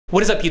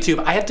What is up,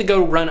 YouTube? I have to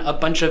go run a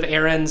bunch of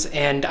errands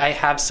and I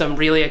have some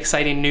really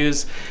exciting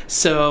news,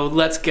 so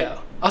let's go.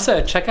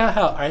 Also, check out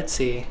how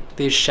artsy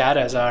these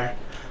shadows are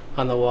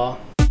on the wall.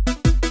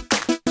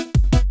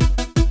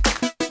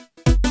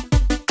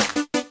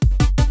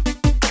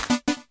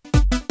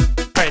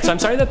 Alright, so I'm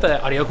sorry that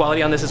the audio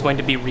quality on this is going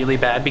to be really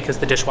bad because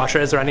the dishwasher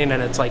is running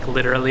and it's like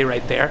literally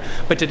right there.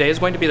 But today is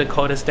going to be the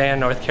coldest day in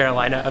North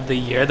Carolina of the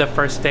year, the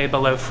first day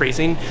below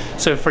freezing.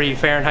 So for you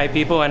Fahrenheit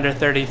people under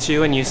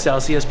 32 and you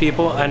Celsius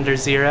people under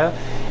 0.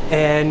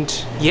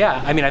 And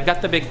yeah, I mean, I've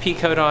got the big pea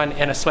coat on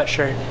and a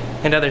sweatshirt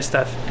and other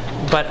stuff,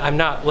 but I'm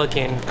not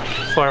looking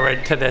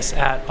forward to this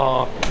at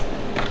all.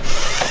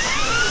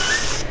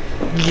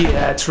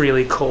 Yeah, it's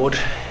really cold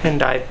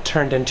and I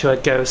turned into a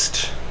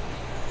ghost.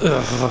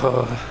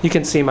 Ugh. You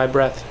can see my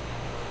breath.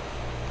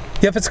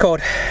 Yep, it's cold.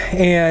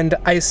 And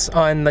ice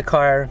on the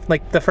car,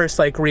 like the first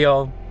like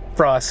real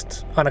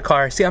frost on a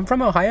car. See, I'm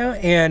from Ohio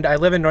and I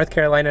live in North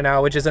Carolina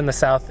now, which is in the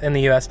South in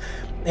the US.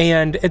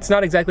 And it's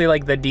not exactly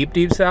like the deep,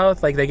 deep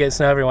South. Like they get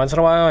snow every once in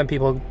a while and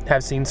people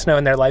have seen snow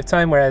in their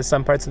lifetime, whereas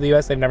some parts of the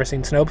US, they've never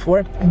seen snow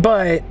before.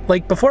 But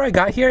like before I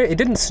got here, it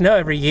didn't snow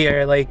every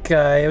year. Like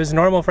it was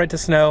normal for it to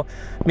snow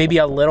maybe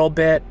a little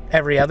bit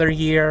every other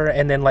year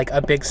and then like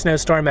a big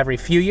snowstorm every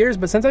few years.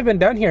 But since I've been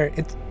down here,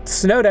 it's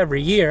snowed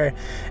every year.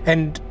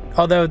 And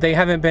although they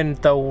haven't been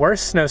the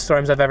worst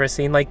snowstorms I've ever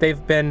seen, like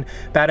they've been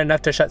bad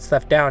enough to shut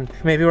stuff down.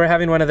 Maybe we're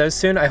having one of those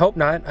soon. I hope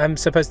not. I'm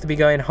supposed to be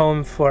going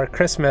home for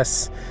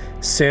Christmas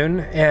soon,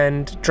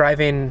 and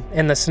driving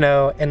in the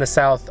snow in the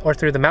South or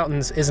through the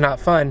mountains is not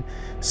fun.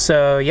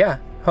 So yeah,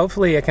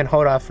 hopefully it can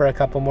hold off for a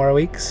couple more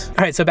weeks. All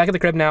right, so back at the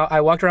crib now.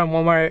 I walked around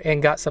Walmart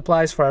and got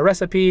supplies for a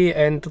recipe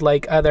and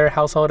like other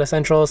household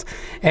essentials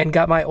and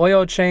got my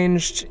oil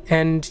changed.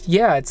 And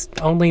yeah, it's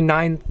only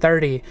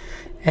 9:30.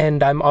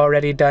 And I'm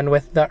already done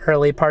with the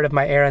early part of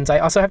my errands. I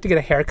also have to get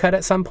a haircut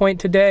at some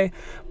point today,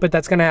 but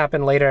that's gonna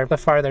happen later, the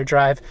farther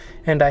drive.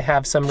 And I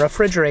have some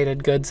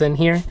refrigerated goods in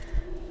here.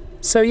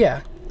 So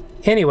yeah.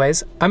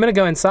 Anyways, I'm gonna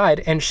go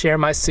inside and share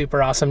my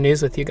super awesome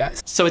news with you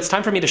guys. So it's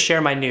time for me to share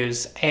my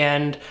news,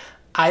 and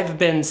I've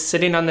been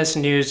sitting on this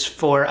news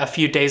for a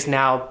few days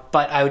now,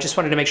 but I just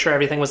wanted to make sure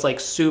everything was like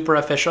super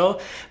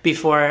official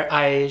before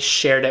I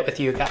shared it with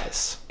you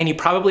guys. And you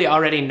probably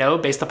already know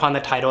based upon the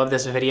title of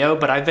this video,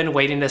 but I've been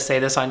waiting to say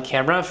this on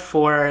camera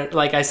for,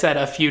 like I said,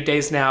 a few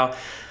days now.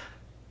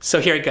 So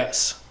here it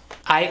goes.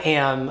 I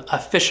am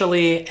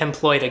officially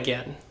employed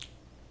again.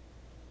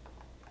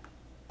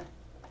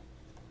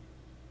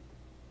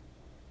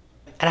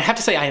 And I have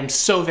to say, I am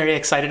so very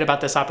excited about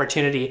this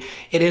opportunity.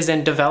 It is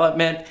in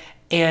development,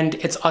 and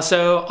it's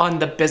also on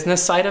the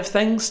business side of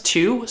things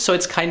too. So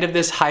it's kind of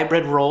this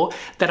hybrid role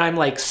that I'm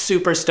like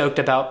super stoked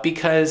about,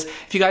 because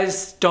if you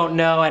guys don't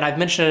know, and I've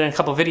mentioned it in a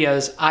couple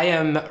videos, I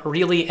am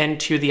really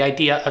into the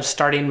idea of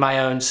starting my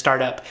own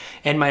startup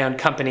and my own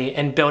company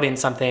and building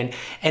something.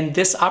 And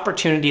this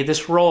opportunity,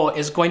 this role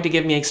is going to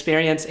give me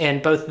experience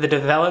in both the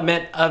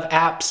development of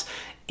apps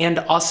and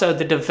also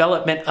the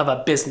development of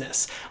a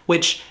business,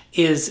 which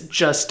is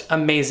just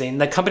amazing.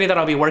 The company that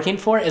I'll be working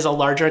for is a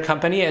larger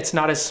company. It's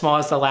not as small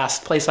as the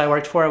last place I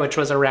worked for, which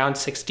was around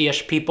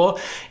 60-ish people.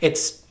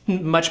 It's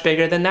much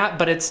bigger than that,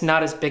 but it's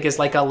not as big as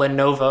like a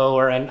Lenovo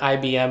or an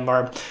IBM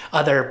or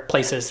other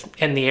places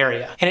in the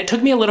area. And it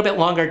took me a little bit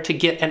longer to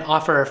get an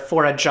offer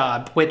for a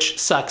job, which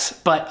sucks,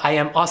 but I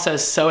am also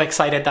so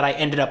excited that I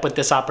ended up with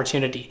this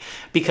opportunity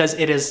because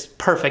it is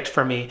perfect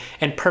for me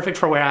and perfect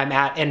for where I'm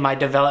at in my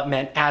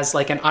development as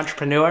like an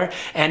entrepreneur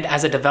and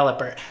as a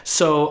developer.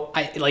 So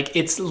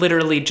it's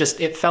literally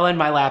just, it fell in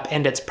my lap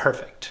and it's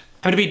perfect.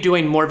 I'm gonna be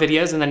doing more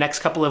videos in the next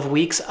couple of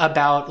weeks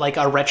about like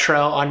a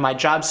retro on my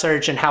job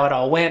search and how it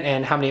all went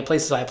and how many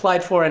places I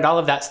applied for and all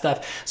of that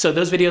stuff. So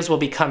those videos will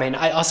be coming.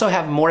 I also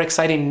have more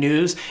exciting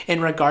news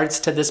in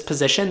regards to this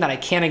position that I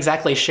can't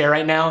exactly share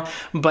right now,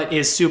 but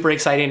is super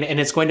exciting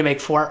and it's going to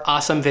make for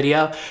awesome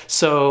video.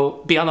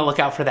 So be on the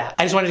lookout for that.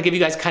 I just wanted to give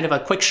you guys kind of a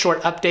quick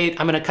short update.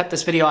 I'm gonna cut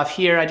this video off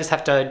here. I just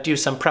have to do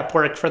some prep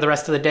work for the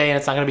rest of the day and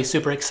it's not gonna be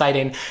super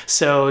exciting.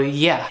 So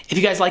yeah, if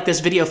you guys like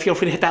this video, feel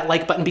free to hit that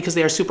like button because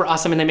they are super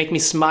awesome and they make me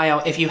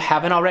smile. If you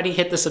haven't already,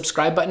 hit the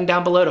subscribe button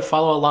down below to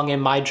follow along in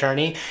my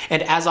journey.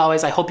 And as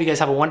always, I hope you guys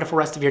have a wonderful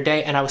rest of your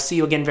day and I will see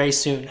you again very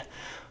soon.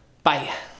 Bye.